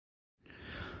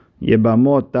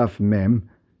Yebamot Taf Mem.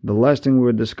 The last thing we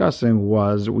were discussing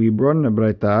was we brought in a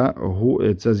Braita who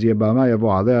it says Yebama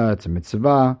Yavo Aleh, it's a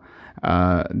mitzvah.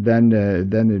 Then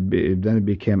it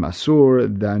became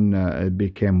asur. Then it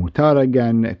became mutar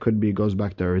again. It could be goes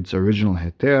back to its original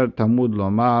heter. Tamud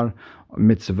lomar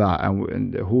mitzvah.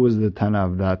 And who was the Tana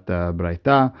of that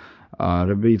Braita?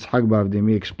 Rabbi Yitzchak bar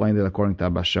Avdimi explained it according to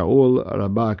Abba Shaul.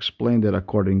 Rabbah explained it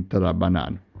according to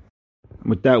Rabbanan.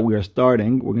 With that, we are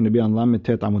starting. We're going to be on Lamed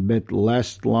Tet Amud Bet,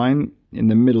 last line in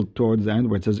the middle towards the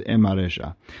end where it says Ema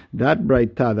Resha. That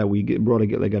Braita that we brought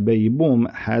Legabe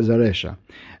Yibum has a Resha.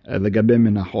 Legabe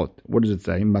Menachot. What does it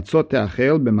say? Matzot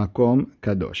te'achel b'makom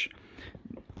kadosh.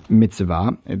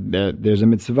 Mitzvah. There's a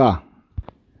mitzvah.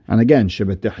 And again,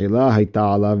 shebetechila hayta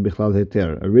alav bichlal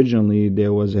heter. Originally,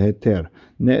 there was a heter.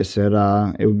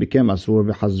 Ne'esera, it became asur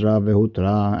v'chazra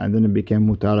v'hutra, and then it became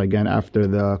mutar again after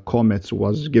the komets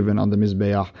was given on the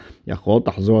mizbeach. Yachol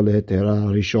tachzor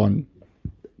lehetera rishon.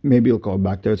 Maybe it'll go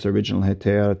back to its original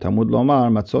heter. Tamud lomar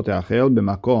matzot te'achel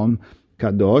b'makom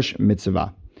kadosh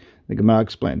mitzvah. The Gemara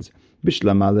explains.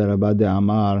 Bishlama leRabba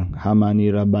de'amar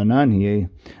hamani rabbanan hi.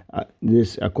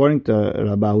 This, according to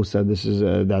Rabbah, who said this is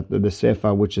that the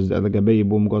sefa, which is the Legabe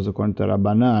Yibum, goes according to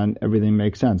Rabbanan, everything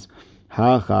makes sense.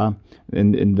 Hacha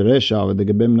in the Resha of the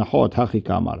Legabe Menachot, hachi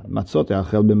kamar matzot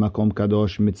te'achel b'makom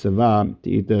kadosh mitzvah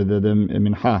te'it the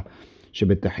mincha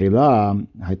shebetechila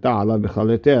hayta alav b'chal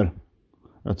heter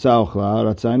ratza ochla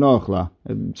ratza eno ochla.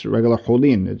 It's regular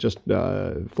chulin. It's just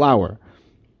flour.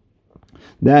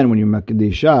 Then when you make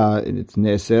Kedisha, it's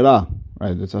Ne'esera,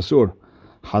 right? It's Asur.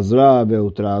 Hazra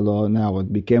ve'utra lo. Now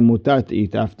it became mutar to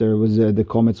eat after it was the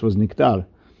komets was niktar.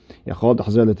 Yachol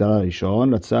tahzer letara rishon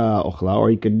ratza ochla,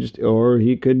 or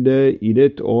he could eat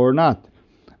it or not.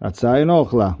 Ratza eno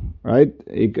ochla, right?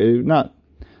 He could not.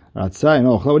 Ratza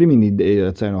eno ochla. What do you mean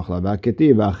ratza eno ochla?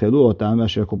 Va'ketiv va'achelu otam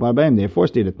v'asher kupar b'hem. They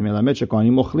forced to eat it. Melamed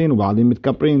shekohanim ochlin u'ba'alim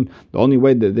mitkaprin. The only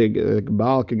way that the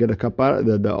Baal could get a kapara,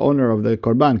 the owner of the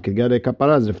korban could get a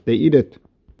kapara is if they eat it.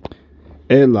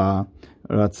 Ela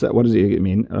ratza. What does it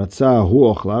mean? Ratza hu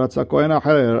ochla. Ratza kohen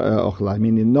ochla. I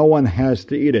mean, no one has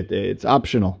to eat it. It's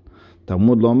optional.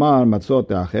 Talmud lomar matzot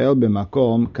te'achel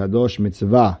b'makom kadosh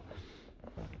mitzvah.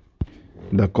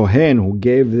 The Kohen who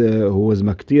was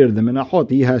maktir the menachot,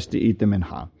 he has to eat the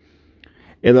mincha.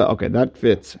 Okay, that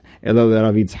fits. But according to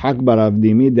Rav Yitzchak bar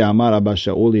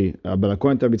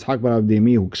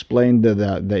Avdimi, who explained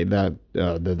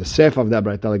the sef of that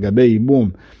Braita Legabe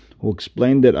Yibum, who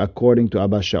explained it according to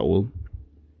Abba Shaul.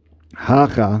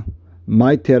 Hacha,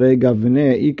 my tere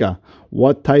gavne ika.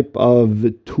 What type of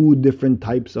two different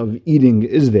types of eating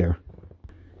is there?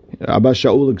 Abba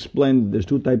Shaul explained there's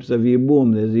two types of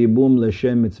yibum. There's yibum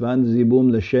l'shem mitzvah, and there's yibum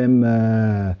l'shem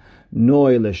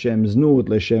noi, l'shem znut,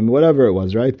 l'shem whatever it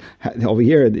was, right? Over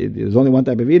here, there's only one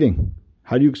type of eating.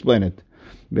 How do you explain it?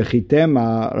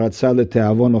 V'chitema ratza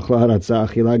leteavon ochla, ratza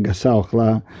achila gasa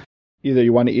ochla. Either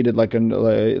you want to eat it like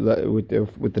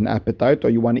with an appetite, or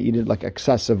you want to eat it like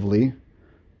excessively.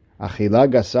 Achila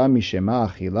gasa mishema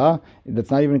achila.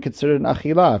 That's not even considered an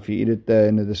achila if you eat it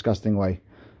in a disgusting way.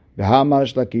 Achila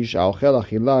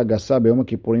gasa b'yom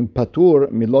kippurim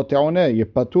patur milo te'oneh. You're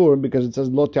patur because it says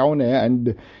lo te'oneh,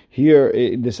 and here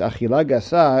this achila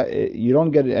gasa, you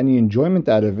don't get any enjoyment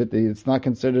out of it. It's not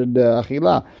considered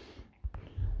achila.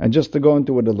 And just to go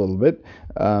into it a little bit,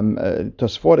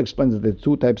 Tosfot explains that there are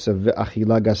two types of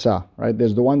achila gasa. Right?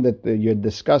 There's the one that you're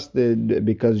disgusted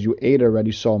because you ate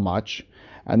already so much.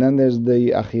 And then there's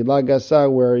the achila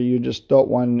gasa where you just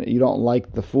you don't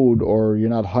like the food, or you're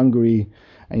not hungry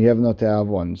and you have no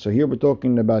te'avon. So here we're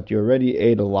talking about you already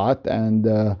ate a lot and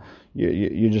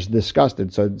you're just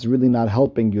disgusted. So it's really not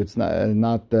helping you. It's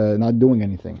not doing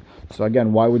anything. So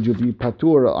again, why would you be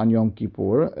patur on Yom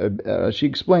Kippur? She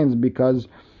explains because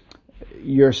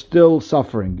you're still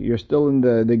suffering. You're still in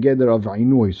the geder of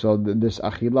inui. So this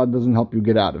achila doesn't help you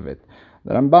get out of it.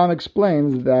 The Rambam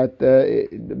explains that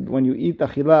when you eat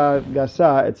achila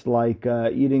gasa, it's like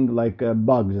eating like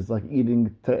bugs. It's like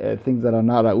eating things that are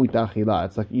not ra'ut achila.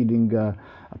 It's like eating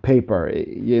paper.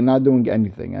 You're not doing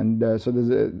anything. And so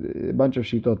there's a bunch of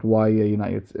shitot why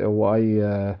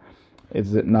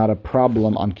it's not a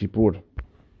problem on Kippur.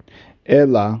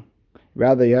 Ela,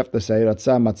 rather you have to say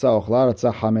ratza matzah ochla,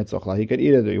 ratza hametz ochla. He could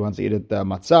eat it. He wants to eat it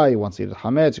matzah. He wants to eat it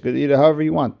hametz. He could eat it however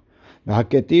you want.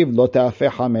 והכתיב לא תאפה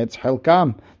חמץ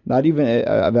חלקם, not even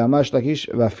ואמש לקיש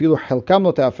ואפילו חלקם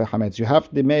לא תאפה חמץ. You have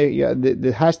to make,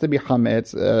 it has to be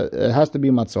חמץ, it has to be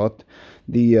matzot.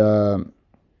 The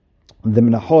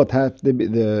menachot have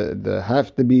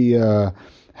to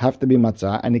be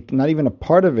matzah, and not even a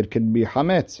part of it could be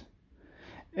chametz.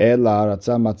 Ela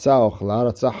ratza matzah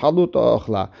ochla, ratza halut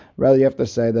ochla. Rather, you have to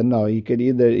say that no, you could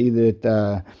either eat it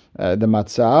the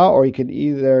matzah, or you could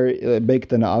either bake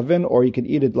it in the oven, or you could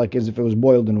eat it like as if it was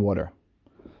boiled in water.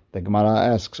 The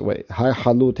Gemara asks, wait, hi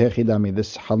halut hechidami,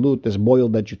 this halut, this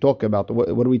boiled that you talk about, what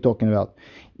are we talking about?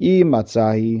 I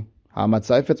matzahi, ha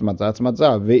matzah, if it's matzah,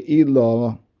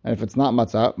 ve'ilo, and if it's not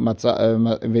matzah,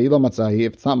 ve'ilo matzahi,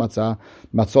 if it's not matzah,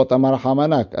 matzot amar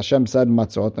hamanak. Hashem said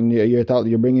matzot, and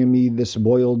you're bringing me this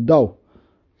boiled dough.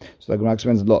 So the Gemara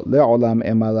explains, lo le'olam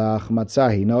emalach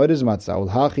matzahi. No, it is matzah.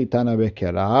 Ulhachi tana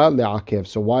bekera le'akev.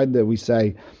 So why did we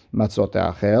say matzot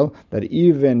te'achel? That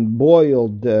even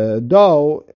boiled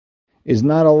dough is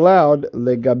not allowed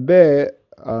legabe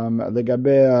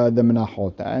the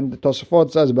menachot. And Tosafot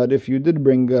says, but if you did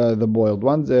bring the boiled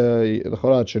ones, the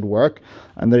chorat should work.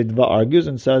 And the Ritva argues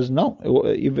and says, no,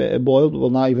 even boiled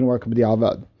will not even work with the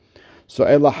avad. So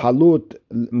ela halut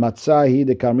matzahi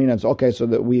de karmina. Okay, so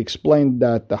that we explained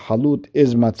that the halut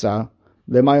is matzah.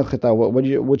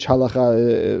 Which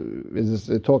halacha is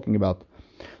this talking about?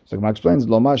 So Gemara explains,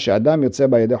 Loma she'adam yotzeh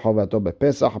b'yedei chovato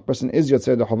b'Pesach. A person is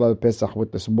yotzeh the chova b'Pesach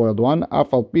with this boiled one.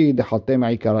 Afal pi dechalte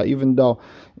ma'ikara. Even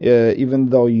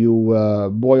though you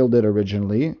boiled it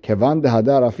originally, kevan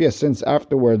dehadar afiyah. Since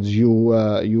afterwards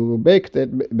you baked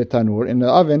it b'tanur in the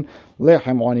oven,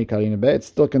 lechem oni karina be. It's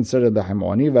still considered the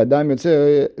oni. V'adam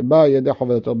yotzeh b'yedei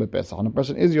chovato b'Pesach. And a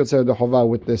person is yotzeh the chova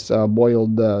with this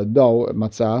boiled dough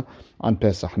matzah on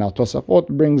Pesach. Now Tosafot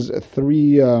brings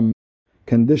three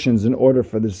conditions in order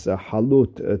for this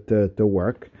halut to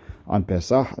work on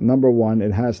Pesach. Number one,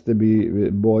 it has to be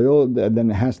boiled,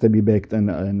 then it has to be baked in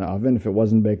the oven. If it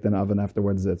wasn't baked in the oven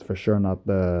afterwards, it's for sure not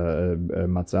the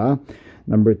matzah.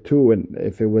 Number two,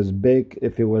 if it was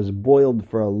boiled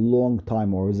for a long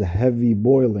time, or it was a heavy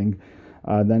boiling,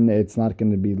 then it's not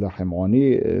going to be lachem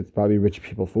oni. It's probably rich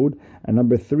people food. And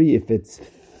number three, if it's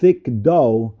thick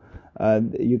dough,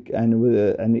 and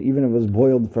even if it was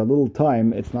boiled for a little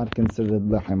time, it's not considered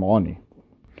lechem oni.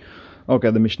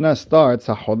 Okay, the Mishnah starts,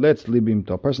 HaCholetz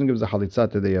libimto. A person gives a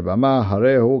halitza to the Yabama,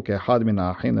 Harehu ke'echad min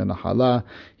ha'achin le'nahala.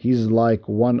 He's like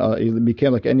one, he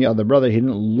became like any other brother. He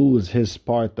didn't lose his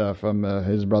part from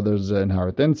his brother's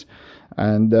inheritance,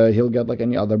 and he'll get like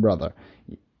any other brother.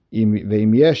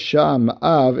 Ve'im yesh sham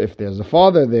av, if there's a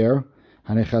father there,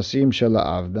 hanechasim shel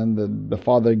ha'av, then the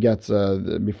father gets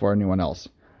before anyone else.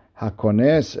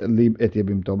 Hakones lib et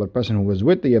yabimto, but a person who was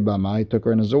with the Yabama, he took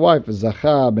her in as a wife,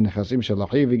 Zacha b'nechasim shel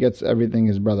achiv, he gets everything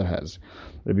his brother has.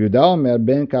 Rabbi Yehuda omer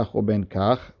ben kach or ben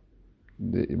kach,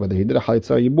 whether he did a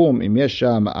halitza yibum, im yesh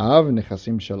sham av,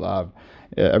 nechasim shel av,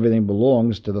 everything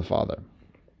belongs to the father.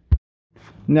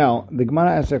 Now, the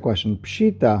Gemara asks a question,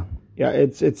 Pshita, yeah,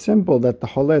 it's simple that the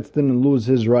Choletz didn't lose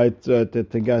his right to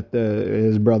get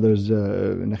his brother's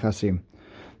nechasim.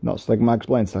 No, so like Ma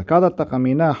explains, I would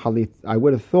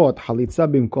have thought halitza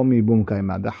bimkom yibum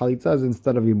kaima. The halitza is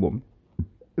instead of yibum.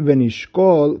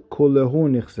 Venishkol kulehu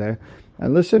nichse.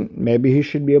 And listen, maybe he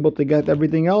should be able to get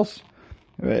everything else.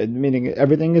 Meaning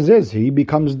everything is his. He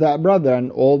becomes that brother,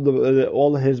 and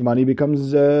all his money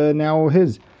becomes now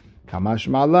his. Kamash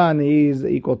malan, he's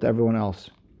equal to everyone else.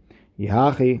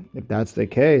 Yihachi, if that's the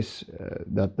case,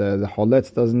 that the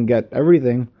Choletz doesn't get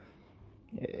everything,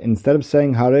 instead of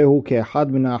saying Harehu ke'echad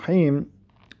min ha'achim,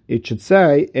 it should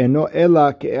say Eno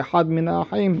ela ke'echad min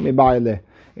ha'achim mibaile.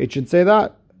 It should say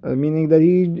that, meaning that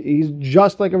he's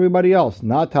just like everybody else.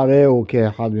 Not Harehu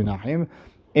ke'echad min ha'achim.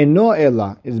 Eno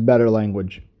ela is better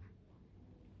language.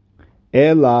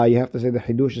 Ela, you have to say the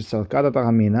Hidush is Salkadat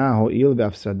Hamina ho'il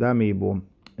ve'afsada mi'ibum.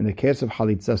 In the case of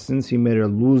Halitza, since he made her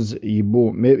lose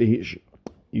Yibum,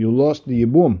 you lost the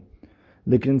Yibum,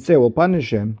 they can say, we'll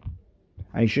punish him,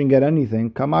 and he shouldn't get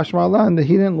anything. Kamash Malan,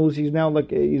 he didn't lose. He's now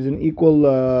he's an equal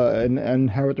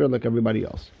inheritor like everybody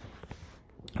else.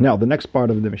 Now, the next part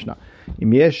of the Mishnah.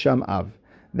 Im yesh sham av.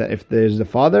 That if there's the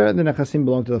father, the nechasim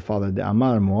belong to the father. The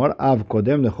amar mor, av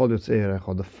kodem lechol yotzei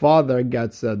recho. The father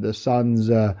gets the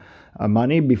son's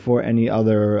money before any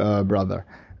other brother.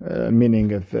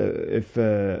 Meaning, if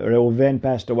Reuven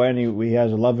passed away and he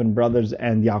has 11 brothers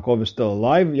and Yaakov is still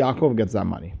alive, Yaakov gets that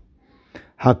money.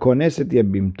 Hakoneset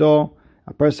yebimto.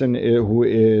 A person who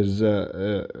is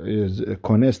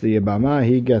kones the yebama,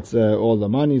 he gets all the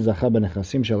money. Zacha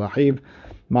b'nechasim shel achiv.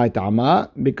 My ta'ama,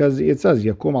 because it says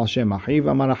Yakum al shem achiv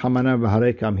amar hamana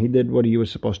v'harekam. He did what he was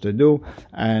supposed to do,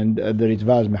 and the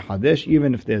Ritva is mechadesh.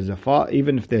 Even if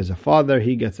there's a father,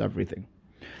 he gets everything.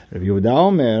 Rabbi Yehuda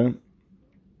omer.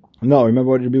 No,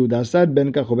 remember what Rabbi Yehuda said?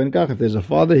 Ben kach o ben kach. If there's a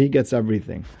father, he gets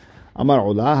everything. Amar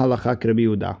ula halachak Rabbi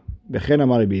Yehuda. V'chen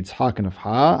amar Rabbi Yitzchak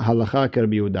nafcha halacha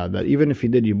k'Rabbi Yehuda. That even if he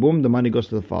did yibum, the money goes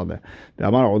to the father. The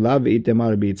amar ulav v'itemar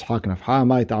Rabbi Yitzchak nafcha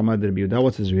ma itamar Rabbi Yehuda.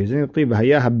 What's his reason?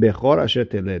 V'haya habechor asher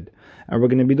teled. And we're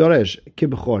going to be doresh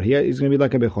kibechor. He's going to be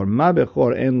like a bechor. Ma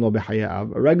bechor en lo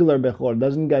b'hayaav. A regular bechor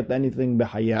doesn't get anything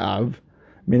b'hayaav.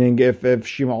 Meaning, if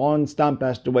Shimon Stam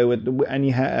passed away with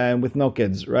no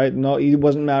kids, right? No, he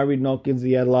wasn't married, no kids.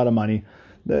 He had a lot of money.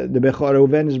 The Bechor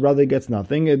Reuven, his brother, gets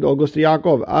nothing. It all goes to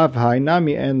Yaakov. Av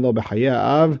hainami en lo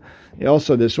b'hayaav.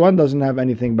 Also, this one doesn't have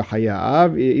anything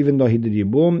b'hayaav. Even though he did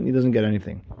yibum, he doesn't get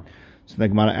anything. So the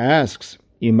Gemara asks,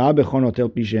 Ima bechor notel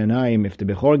pishenaim. If the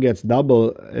Bechor gets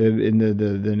double in the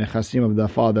nechasim of the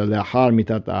father, le'achar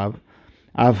mitat av.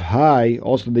 Avhai,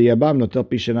 also the Yabam notel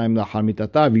pishenaim lachar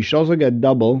mitatav. He should also get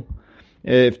double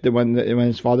if when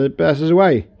his father passes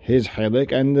away, his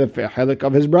chelik and the chelik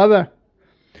of his brother.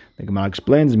 The Gemara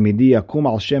explains Midi yakum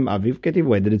al shem aviv ketiv.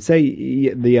 Wait, did it say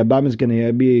the Yabam is going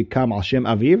to become al shem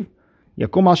aviv?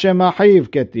 Yakum al shem ahiv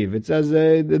ketiv. It says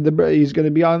he's going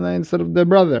to be on instead of the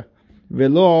brother.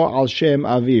 Velo al shem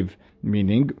aviv,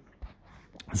 meaning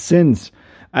since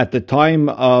at the time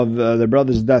of the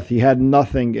brother's death, he had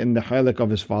nothing in the chalik of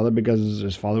his father because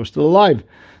his father was still alive.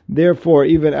 Therefore,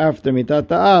 even after mitat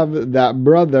av, that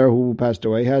brother who passed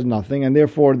away has nothing, and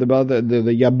therefore the brother, the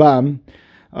Yabam,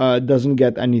 doesn't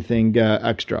get anything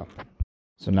extra.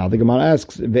 So now the Gemara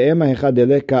asks, when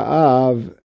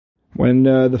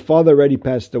the father already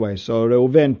passed away, so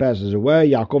Reuven passes away,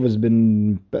 Yaakov he's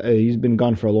been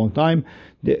gone for a long time.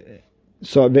 So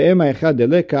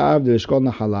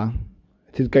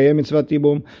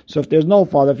so if there's no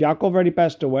father, if Yaakov already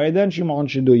passed away, then Shimon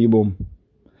should do yibum.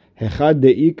 So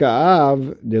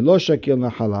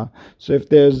if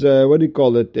there's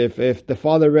if the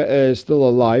father is still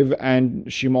alive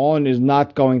and Shimon is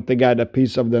not going to get a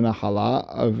piece of the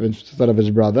nahala instead of his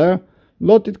brother,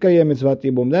 then there's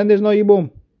no yibum.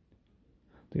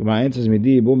 The Gemara answers, wait, is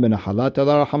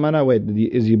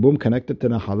yibum connected to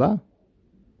nahala?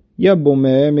 You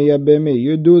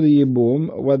do the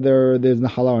yibum whether there's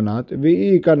nahala or not. If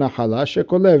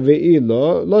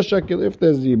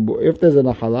there's yibum, if there's a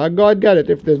nahala, God got it.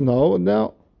 If there's no.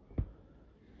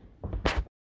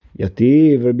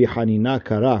 Yativ Rabbi Hanina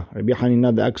Kara. Rabbi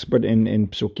Hanina, the expert in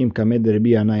Psukim, Kamed Rabbi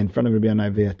Yanai, in front of Rabbi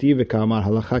Yanai. Yativ Kamar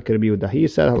halacha Rabbi Yehuda. He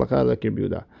said halacha like Rabbi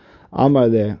Yehuda. Amar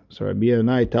de. So Rabbi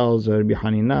Yanai tells Rabbi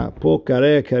Hanina, Po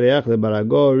kare kareach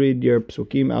lebarago. Read your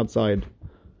Psukim outside.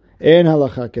 En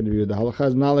halacha Rabbi Yehuda. Halacha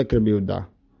is not like Rabbi Yehuda.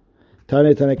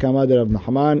 Tane Kamad Rav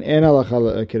Nachman. En halacha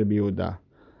like Rabbi Yehuda.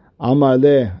 Amar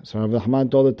le. So Rav Nachman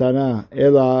told the Tana,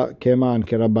 Ela keman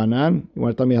kerabanan. You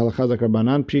want to tell me halacha like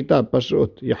Rabbanan? Pshita,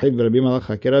 Pashut. Yahid v'Rabim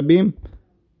halacha kerabim.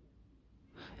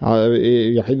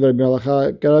 Yahid v'Rabim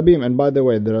halacha kerabim. And by the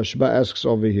way, the Rashba asks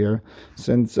over here,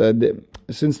 since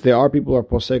there are people who are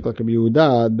posek like Rabbi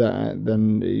Yehuda,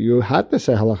 then you had to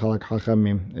say halacha like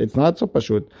Chachamim. It's not so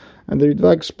Pashut. And the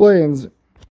Ritva explains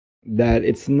that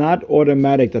it's not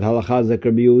automatic that halacha is like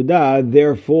Rabbi Yehuda,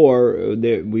 therefore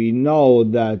we know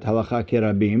that halacha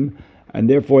kerabim, and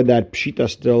therefore that pshita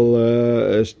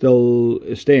still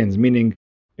stands. Meaning,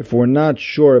 if we're not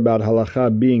sure about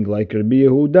halacha being like Rabbi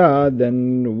Yehuda,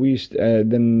 then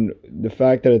then the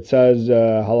fact that it says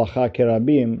halacha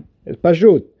kerabim is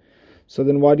pashut. So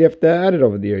then why do you have to add it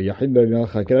over there? Yahid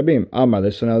halacha kerabim.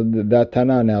 Amar. So now that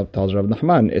Tana now tells Rav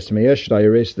Nachman, Esmei should I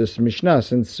erase this Mishnah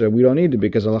since we don't need it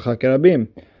because halacha kerabim.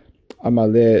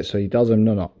 Amar. So he tells him,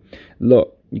 no.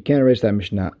 Look, you can't erase that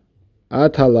Mishnah.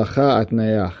 At halacha at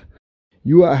nayach.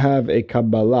 You have a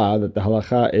Kabbalah that the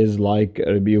halacha is like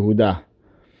Rabbi Yehuda.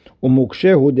 And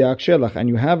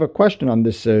you have a question on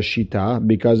this shita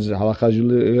because halacha is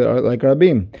like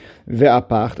Rabim.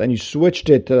 Ve'apacht, and you switched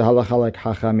it to halacha like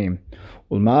Chachamim.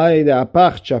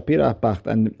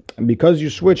 And because you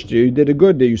switched, you did a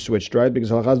good that you switched, right? Because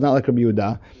halacha is not like Rabbi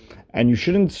Yehuda. And you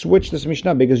shouldn't switch this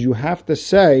Mishnah because you have to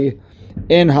say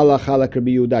in halacha like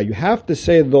Rabbi Yehuda. You have to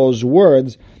say those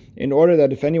words in order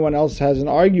that if anyone else has an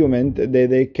argument,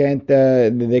 they can't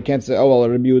say, oh well,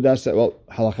 Rabbi Yehuda said, well,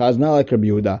 halacha is not like Rabbi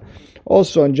Yehuda.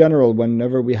 Also, in general,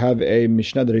 whenever we have a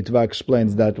Mishnah, the Ritva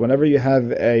explains that whenever you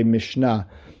have a Mishnah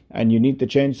and you need to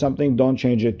change something, don't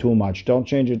change it too much. Don't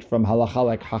change it from halacha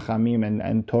like Chachamim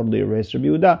and totally erase Rabbi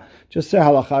Yehuda. Just say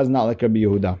halacha is not like Rabbi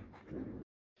Yehuda.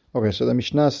 Okay, so the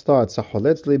Mishnah starts,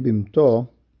 Sacholetz li bimto.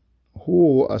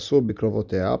 Who asur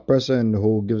bikrovotea, a person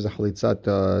who gives a chalitza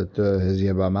to his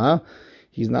yabama,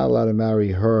 he's not allowed to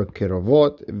marry her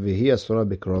kirovot. V'hi asura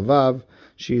bikrovav,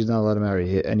 she's not allowed to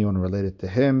marry anyone related to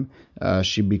him.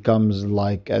 She becomes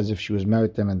like as if she was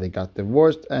married to him and they got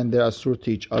divorced, and they're asur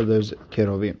to each other's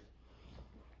kirovim.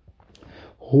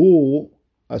 Who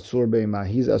asur beima,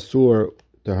 he's asur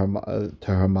to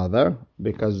her mother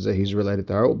because he's related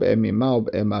to her.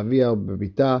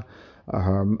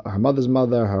 Her mother's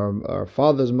mother, her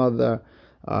father's mother,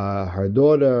 her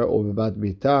daughter,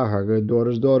 her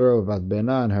daughter's daughter,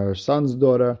 and her son's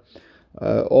daughter.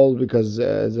 All because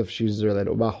as if she's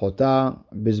related.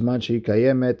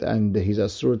 And he's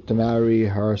assured to marry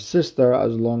her sister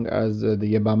as long as the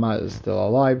Yabama is still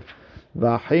alive.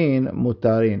 V'ahin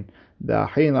mutarin. The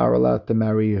ahin are allowed to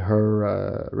marry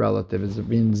her relatives. It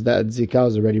means that zikah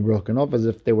is already broken off, as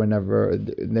if they never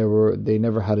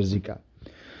had a zikah.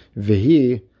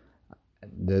 V'hi,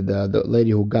 the lady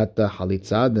who got the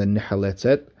halitza, the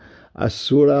nihaletzet,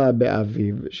 asura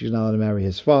be'aviv. She's not allowed to marry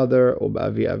his father, or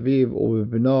be'avi aviv, or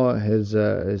be'beno,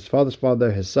 his father's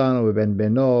father, his son, or ben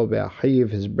beno,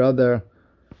 be'ahiv, his brother,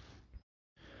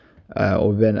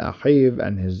 or ben ahiv,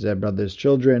 and his brother's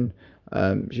children.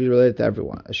 She's related to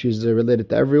everyone. She's related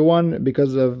to everyone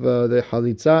because of the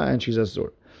halitza, and she's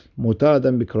asur. Mutar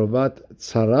adam bikrovat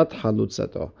tzarat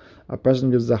halutzato. A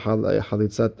person gives the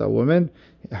halitzat a woman,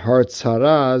 her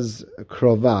tzara's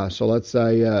krova. So let's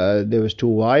say there was two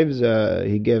wives.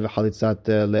 He gave halitzat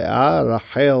Leah,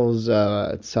 Rachel's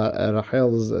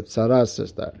tzara's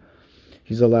sister.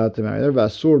 He's allowed to marry her.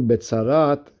 Asur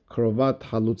betzarat krovat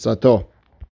halutzato.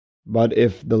 But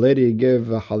if the lady gave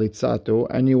halitza to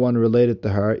anyone related to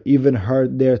her, even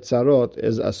their tzarot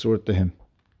is asur to him.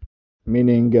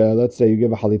 Meaning, let's say you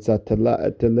give a halitza to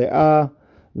Leah.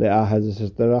 Leah has a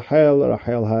sister Rachel.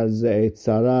 Rachel has a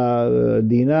tzara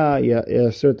Dina. You're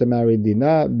asur to marry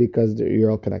Dina because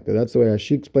you're all connected. That's the way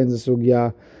Rashi explains the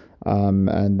sugya.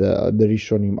 And the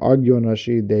Rishonim argue on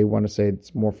Rashi. They want to say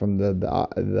it's more from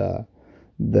the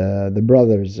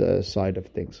brothers' side of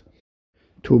things.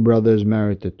 Two brothers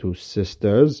married to two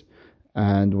sisters,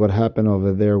 and what happened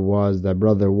over there was that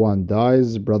brother 1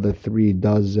 dies, brother 3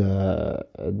 does a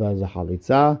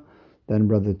halitza, then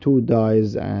brother 2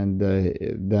 dies, and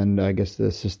then I guess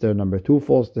the sister number 2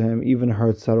 falls to him. Even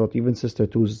her tzarot, even sister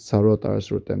 2's tzarot are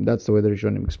asur to him. That's the way the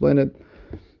Rishonim explain it.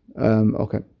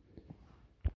 Okay.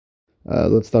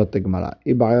 Let's start the Gemara.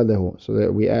 So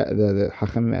the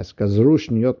Hachamim ask, Gazru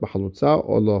shniyot b'halutza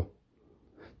or lo?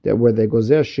 Were they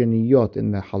gozer sheniyot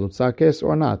in the halutza case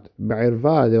or not?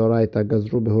 Ba'irva deoraita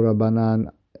gazru behurabanan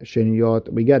sheniyot.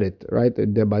 We get it, right?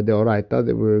 By deoraita,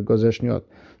 they were gozer sheniyot.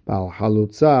 But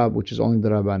halutza, which is only the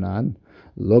rabanan,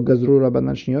 lo gazru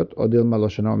rabanan sheniyot or dilma lo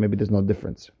shana, or maybe there's no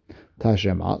difference.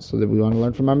 Tashema. So that we want to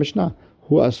learn from our Mishnah.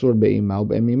 Hu asur be'ima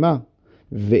u'be'emima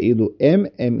ve'ilu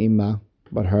em'ima.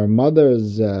 But her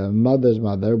mother's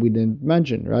mother, we didn't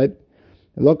mention, right?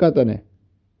 Lo katane.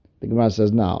 The Gemara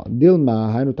says now,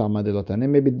 Dilma hainu ta'ama delotane.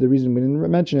 Maybe the reason we didn't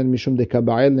mention it, mishum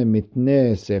dekaba'el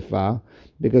mitne sefa,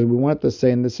 because we wanted to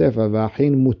say in the sefa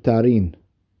v'ahin mutarin,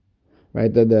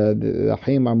 right? The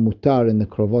achim are mutar in the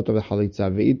krovot of the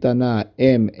halitza. Ve'itana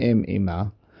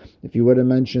ima. If you would have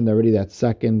mentioned already that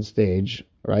second stage,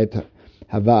 right?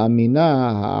 Hava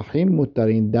amina ha'achin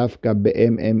mutarin dafka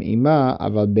be'em ima,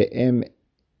 aval be'em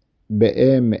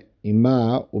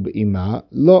ima u'be'ima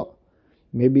lo.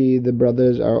 Maybe the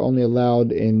brothers are only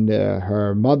allowed in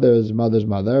her mother's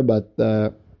mother, but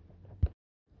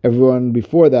everyone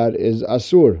before that is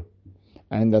asur,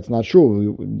 and that's not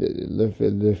true.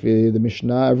 The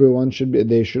Mishnah,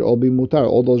 they should all be mutar.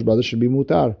 All those brothers should be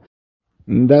mutar.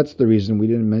 And that's the reason we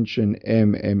didn't mention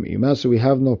ima. So we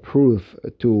have no proof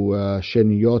to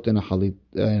sheniyot in a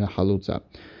halutza.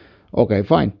 Okay,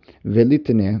 fine.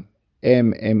 Velitne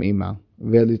ima.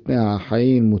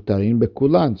 Mutarin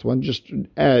so one just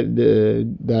add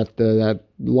that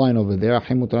line over there,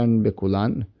 mutarin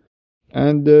bekulan,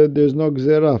 and there's no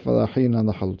gzera for ahin on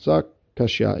the halutza.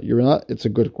 Kashya, you're not. It's a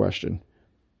good question.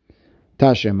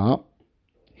 Tashema,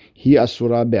 he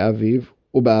asura be'aviv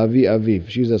u'be'avi aviv.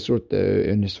 She's asur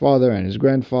in his father and his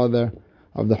grandfather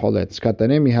of the holetz.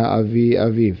 Katanemi ha'avi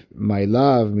aviv. My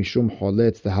love mishum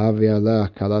holetz tehavi ala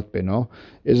kalat beno.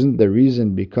 Isn't the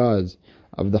reason because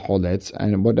of the holetz,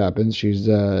 and what happens? She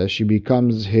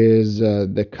becomes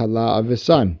the kala of his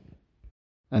son,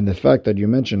 and the fact that you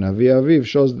mentioned avi aviv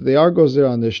shows that they are gozer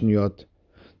on the shniyot.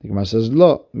 The Gemara says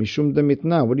lo mishum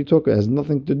demitna. What are you talking? It has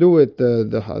nothing to do with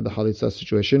the halitza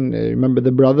situation. Remember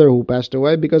the brother who passed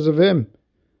away because of him,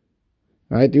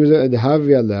 right? He was the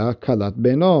havi ala kalat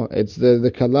beno. It's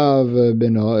the kala of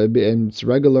beno. It's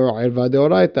regular irva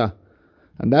deoraita,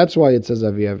 and that's why it says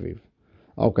avi aviv.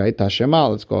 Okay, Tashema,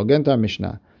 let's go again to our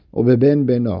Mishnah. Ubeben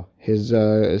beno, his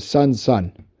son's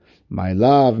son. My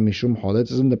love, mishum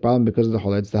holetz, isn't the problem because of the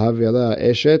holetz. The haviala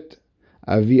eshet,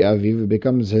 avi aviv,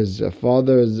 becomes his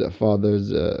father's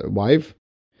wife.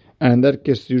 And in that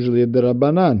case, usually the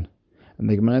rabbanan. And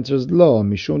the Gemara answers, Lo,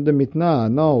 Mishum de Mitna.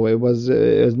 No, it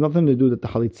has nothing to do that the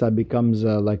Chalitza becomes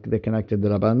like they're connected to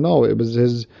the Rabban. No, it was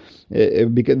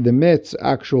because the Mit's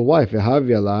actual wife,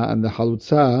 Havyala, and the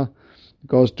Chalitza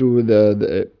goes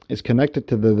to is connected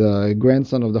to the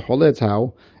grandson of the Choletz.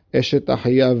 How? Eshet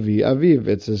Ahi Avi Aviv.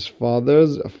 It's his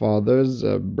father's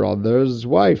brother's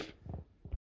wife.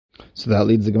 So that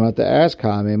leads the Gemara to ask,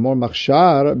 Ha'amemor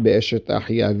machshar be'eshet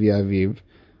Ahi Avi Aviv.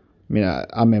 I mean,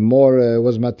 Amemor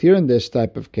was matir in this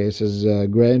type of case, his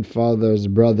grandfather's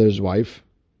brother's wife.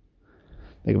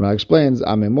 The Gemara explains,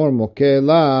 Amemor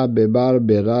mokela bebar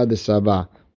bera de saba.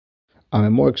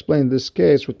 Amemor explained this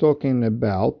case, we're talking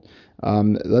about,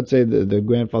 let's say the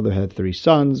grandfather had 3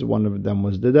 sons, one of them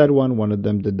was the dead one of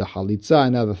them did the halitza,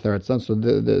 and now the third son. So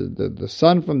the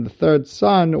son from the third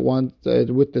son wanted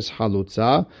with this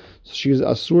halutza, so she's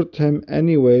asur to him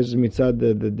anyways, mitzad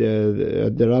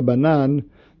the Rabbanan,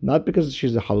 not because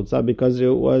she's a halutza, because it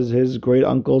was his great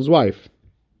uncle's wife.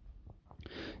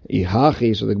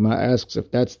 Ihachi, so the Gemara asks,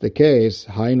 if that's the case,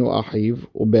 hainu ahiv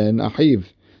uben ahiv.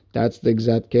 That's the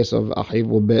exact case of ahiv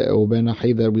uben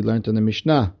ahiv that we learned in the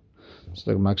Mishnah.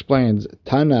 So the Gemara explains,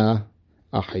 Tana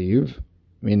ahiv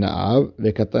mina av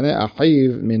vekatane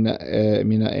ahiv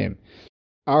mina em.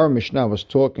 Our Mishnah was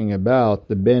talking about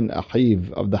the ben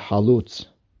ahiv of the halutz,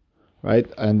 right,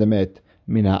 and the met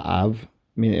mina av,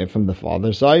 from the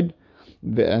father's side,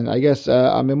 and I guess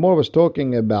Amemor was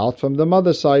talking about from the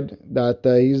mother's side, that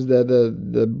he's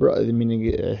meaning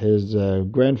his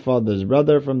grandfather's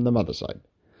brother from the mother's side,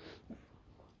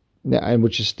 and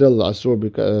which is still asur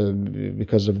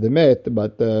because of the met,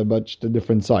 but just a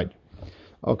different side.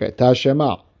 Okay,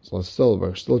 Tashema. So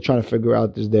we're still trying to figure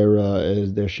out is there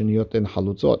sheniyot and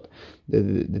halutzot.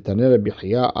 The Tanera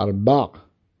B'Chia arba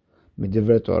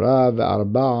midivre Torah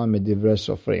ve'arba midivre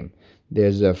sofrim.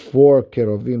 There's 4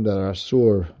 kerovim that are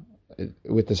asur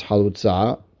with this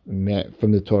halutza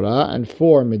from the Torah, and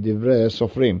 4 midivre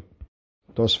sofrim.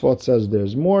 Tosfot says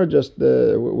there's more. Just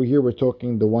we're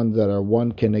talking the ones that are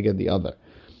one keneged the other.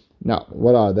 Now,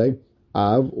 what are they?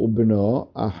 Av ubno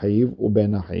ahiv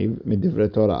uben ahiv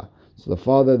midivre Torah. So the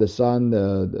father, the son,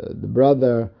 the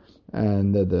brother,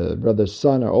 and the brother's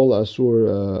son are all asur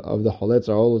of the choletz,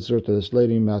 are all asur to the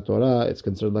slating Torah. It's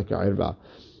considered like a irva.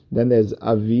 Then there's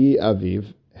Avi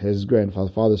Aviv, his grandfather,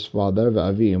 father's father,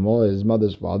 Avi Imo, his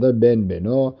mother's father, Ben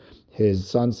Beno, his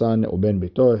son's son, Uben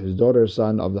Bito, his daughter's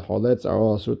son of the choletz are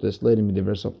all asur to the slating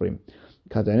midivre sofrim.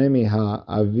 Katanemi ha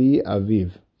Avi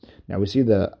Aviv. Now we see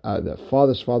the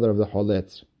father's father of the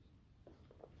choletz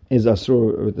is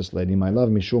asur with this lady. My love,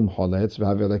 mishum choletz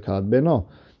v'havelekad beno.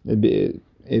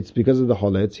 It's because of the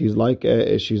choletz. She's like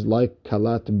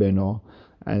kalat beno,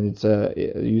 and it's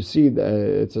you see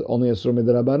it's only asur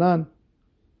midrabanan.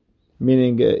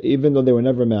 Meaning, even though they were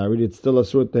never married, it's still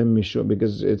asur to him mishum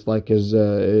because it's like his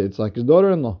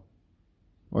daughter-in-law,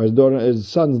 or his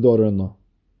son's daughter-in-law.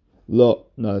 No,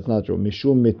 that's not true.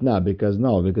 Mishum mitna, because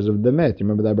of the met.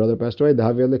 Remember that brother passed away. The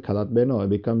havele kalat beno. It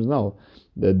becomes now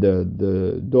the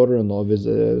daughter-in-law of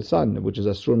his son, which is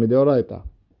asur mideoraita.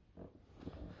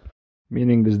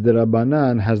 Meaning this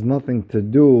derabanan has nothing to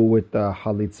do with the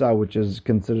halitza, which is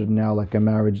considered now like a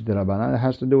marriage derabanan. It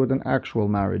has to do with an actual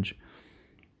marriage.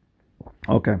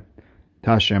 Okay.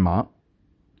 Tashema.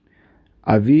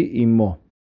 Avi imo,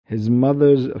 his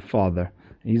mother's father.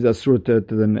 He's asur to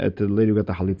the lady who got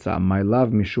the halitza. My love,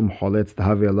 mishum choletz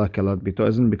tahavi Allah kalat bito,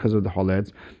 isn't because of the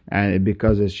choletz, and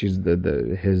because she's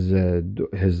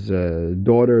his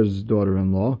daughter's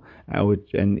daughter-in-law,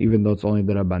 and even though it's only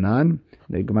the Rabbanan,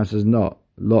 the Gemara says no,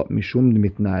 lo mishum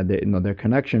mitna. No, their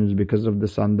connection is because of the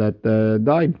son that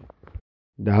died.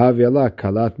 Tahavi Allah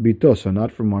kalat bito, so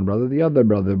not from one brother, the other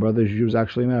brother. The brother she was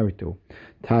actually married to.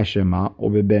 Tashema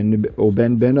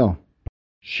oben beno.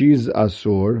 She's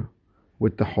asur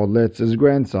with the choletz's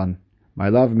grandson. My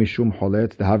love, mishum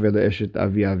choletz, the havele eshet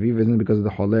avi aviv, isn't because of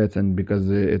the choletz and because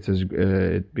it's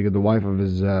because the wife of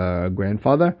his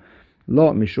grandfather.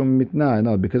 Lo mishum mitna,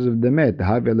 no, because of the met, the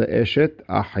havele eshet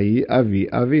ahi avi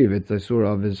aviv. It's a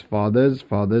surah of his father's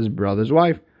brother's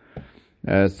wife.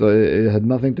 So it had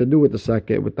nothing to do with the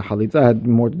second, with the halitza. It had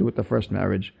more to do with the first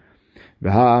marriage.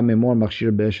 V'ha memor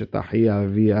machshir be'eshet ahi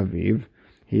avi aviv.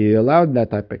 He allowed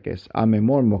that type of case.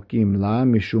 Amemor mokim la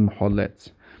mishum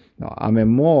choletz. Now,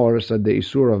 Amemor said the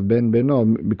isur of ben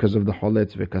beno because of the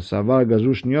choletz. V'kasavar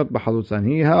gazu shniot b'halutza. And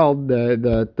he held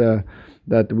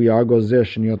that we are gozer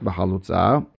shniot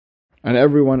b'halutza, and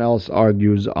everyone else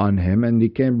argues on him, and he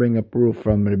can't bring a proof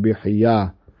from Rabbi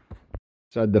Hiya.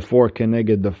 Said the 4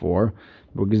 keneged the 4,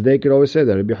 because they could always say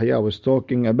that Rabbi Hiya was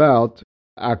talking about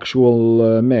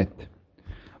actual met.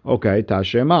 Okay,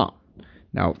 tashema.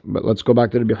 Now, but let's go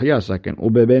back to the Bihya a second.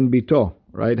 Ubeben bito,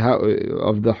 right? How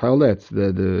of the Choletz,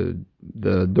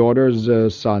 the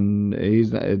daughter's son.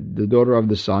 He's the daughter of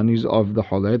the son. He's of the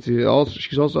Choletz.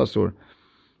 She's also asur.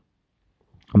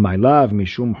 My love,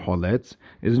 mishum Choletz.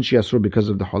 Isn't she asur because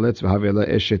of the Choletz? V'havela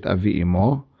eshet avi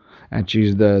imo, and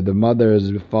she's the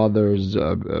mother's father's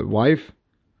wife.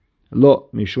 Lo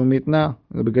mishum mitna,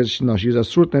 because she's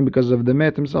asur because of the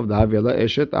met himself. The havela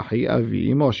eshet ahi avi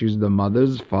imo. She's the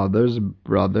mother's father's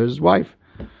brother's wife,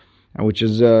 and which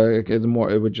is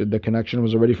more, which the connection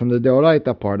was already from the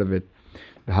deoraita part of it.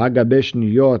 Hagabesh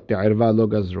niyot te'irva lo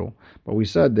gazru. But we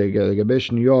said the gabesh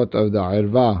niyot of the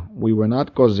irva we were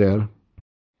not gozer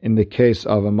in the case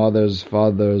of a mother's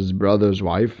father's brother's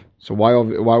wife. So why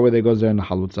were they gozer in the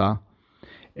halutza?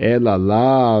 Ela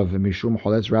lav mishum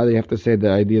choletz. Rather, you have to say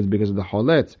the idea is because of the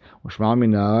choletz. Ushma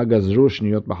mina gazru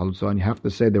shniyot b'halutza, and you have to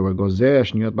say they were gozer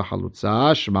shniyot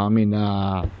b'halutza. Shma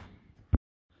mina.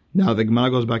 Now the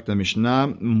Gemara goes back to the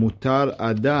Mishnah. Mutar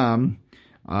adam.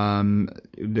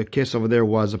 The case over there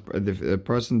was a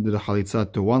person did a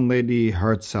chalitza to one lady,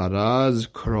 her tzaraz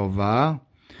krova.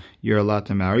 You're allowed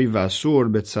to marry. Vasur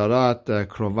betzarat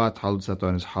krovat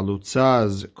halutzaton. Is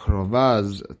halutzaz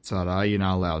krovaz tzara. You're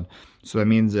not allowed. So that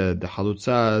means the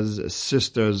halutza's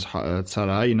sister's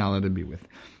tzara you're not allowed to be with.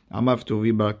 Amav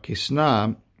tuvi bar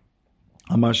kisna.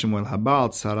 Amar Shemuel habal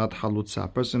tzarat halutza. A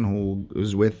person who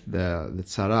is with the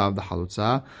tzara of the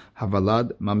halutza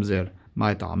havalad mamzer.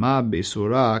 My ta'ama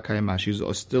beisura kaima. She's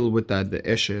still with that the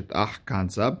eshet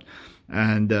concept.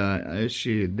 And it's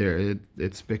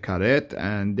bekaret,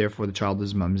 and therefore the child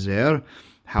is mamzer.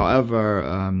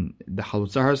 However, the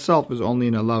halutza herself is only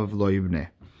in a love of lo yibneh.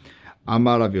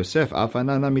 Amar Rav Yosef,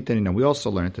 afanana mitenina. We also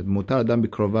learned that mutar adam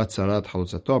bikrovat tzarat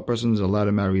halutzato. A person is allowed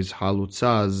to marry his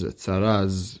halutzaz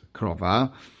tzaraz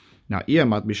krova. Now,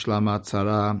 iyamat bishlama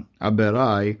tzara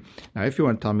aberai. Now, if you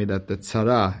want to tell me that the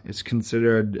tzara is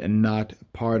considered not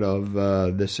part of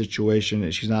the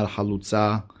situation, she's not a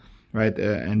halutza, right?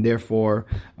 And therefore,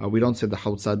 we don't say the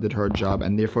halutza did her job,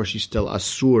 and therefore she's still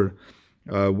asur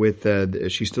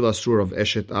she's still asur of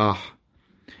eshet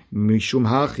mishum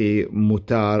hachi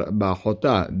mutar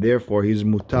ba'chota. Therefore, he's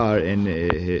mutar in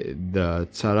the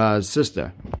tzara's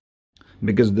sister,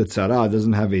 because the tzara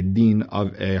doesn't have a din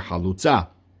of a halutza.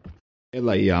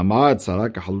 But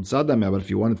if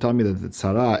you want to tell me that the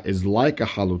tzara is like a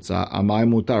halutza, amai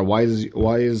mutar.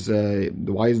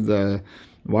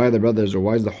 Why are the brothers, or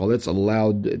why is the choletz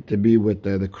allowed to be with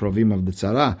the krovim of the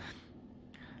tzara?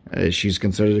 She's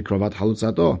considered a krovat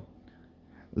halutzato.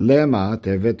 Lema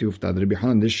tevet yuftad Rabbi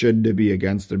Yochanan. This should be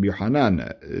against Rabbi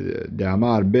Yochanan.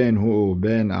 De'amar ben hu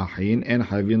ben achin en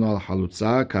hayvin al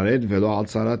halutza karet velo al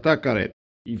tzarata karet.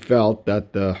 He felt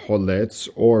that the choletz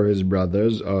or his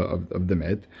brothers of the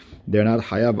met, they're not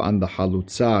hayav on the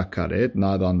halutza karet,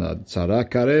 not on the tzara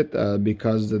karet,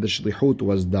 because the shlichut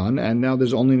was done, and now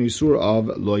there's only an isur of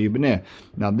lo yibneh.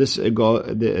 Now this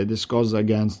goes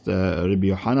against Rabbi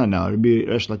Yochanan. Now Rabbi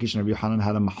Resh Lakish and Rabbi Yochanan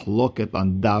had a machloket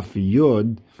on Daf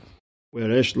Yud, where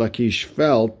Resh Lakish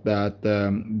felt that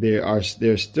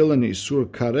there's still an isur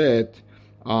karet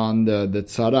on the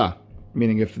tzara.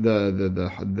 Meaning, if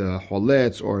the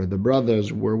choletz or the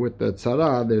brothers were with the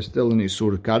tzara, there's still an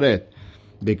isur karet,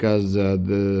 because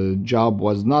the job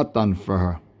was not done for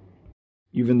her.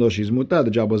 Even though she's mutar,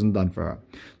 the job wasn't done for her.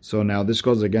 So now this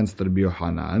goes against Rabbi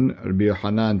Yochanan. Rabbi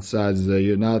Yochanan says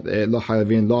you're not lo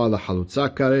hayavin lo ala halutza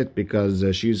karet, because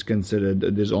she's considered,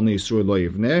 there's only isur lo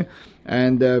yivneh,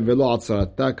 and velo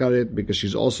atzarata karet, because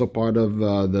she's also part of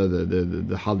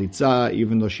the halitza,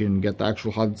 even though she didn't get the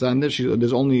actual halitza, and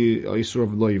there's only isur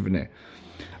of lo yivneh.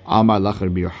 Amar lach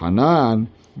Rabbi Yochanan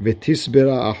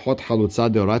v'tisbira achot halutza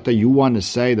deoraita. You want to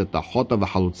say that the achot of a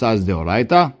halutza is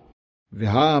deoraita?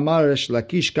 והאמר ריש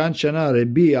לקיש כאן שנה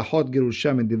רבי אחות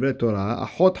גירושה מדברי תורה,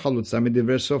 אחות חלוצה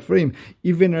מדברי סופרים.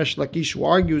 Even Rish Lakish, who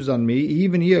argues on me,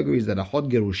 even he agrees that אחות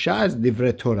גירושה is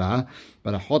דברי Torah,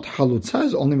 but אחות חלוצה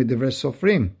is only מדברי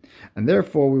סופרים. And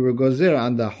therefore we were gozer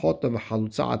on the אחות of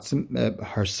חלוצה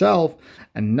herself,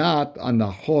 and not on the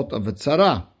אחות of a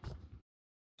tzara.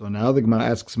 So now the Gemara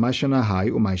asks, Ma'ishana hai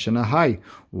u'ma'ishana hai.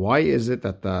 Why is it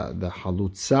that the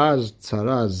halutza's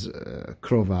tzara's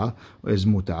krova is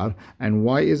mutar, and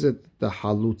why is it the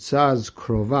halutza's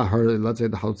krova, let's say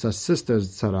the halutza's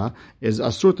sister's tzara, is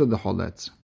asur to the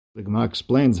choletz? The Gemara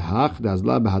explains,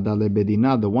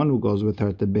 the one who goes with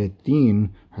her to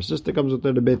Betin, her sister comes with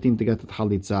her to Betin to get the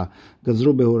chalitza.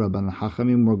 Gazru behura ban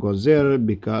hachamim were gozer,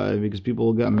 because people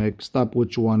will get mixed up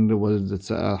which one was the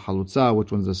halutza,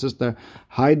 which one's the sister.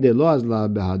 Hayde lo azla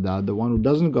behada, the one who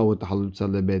doesn't go with the halutza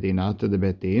to the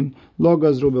Betin, lo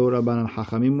gazru behura ban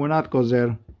hachamim were not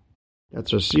gozer.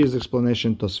 That's Rashi's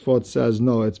explanation. Tosfot says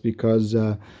no, it's because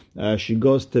she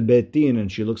goes to Beit Din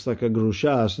and she looks like a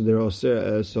grusha,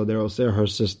 so they're osir her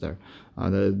sister.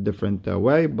 A different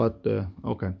way, but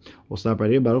okay. We'll stop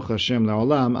right here. Baruch Hashem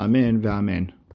la'olam. Amen ve'amen.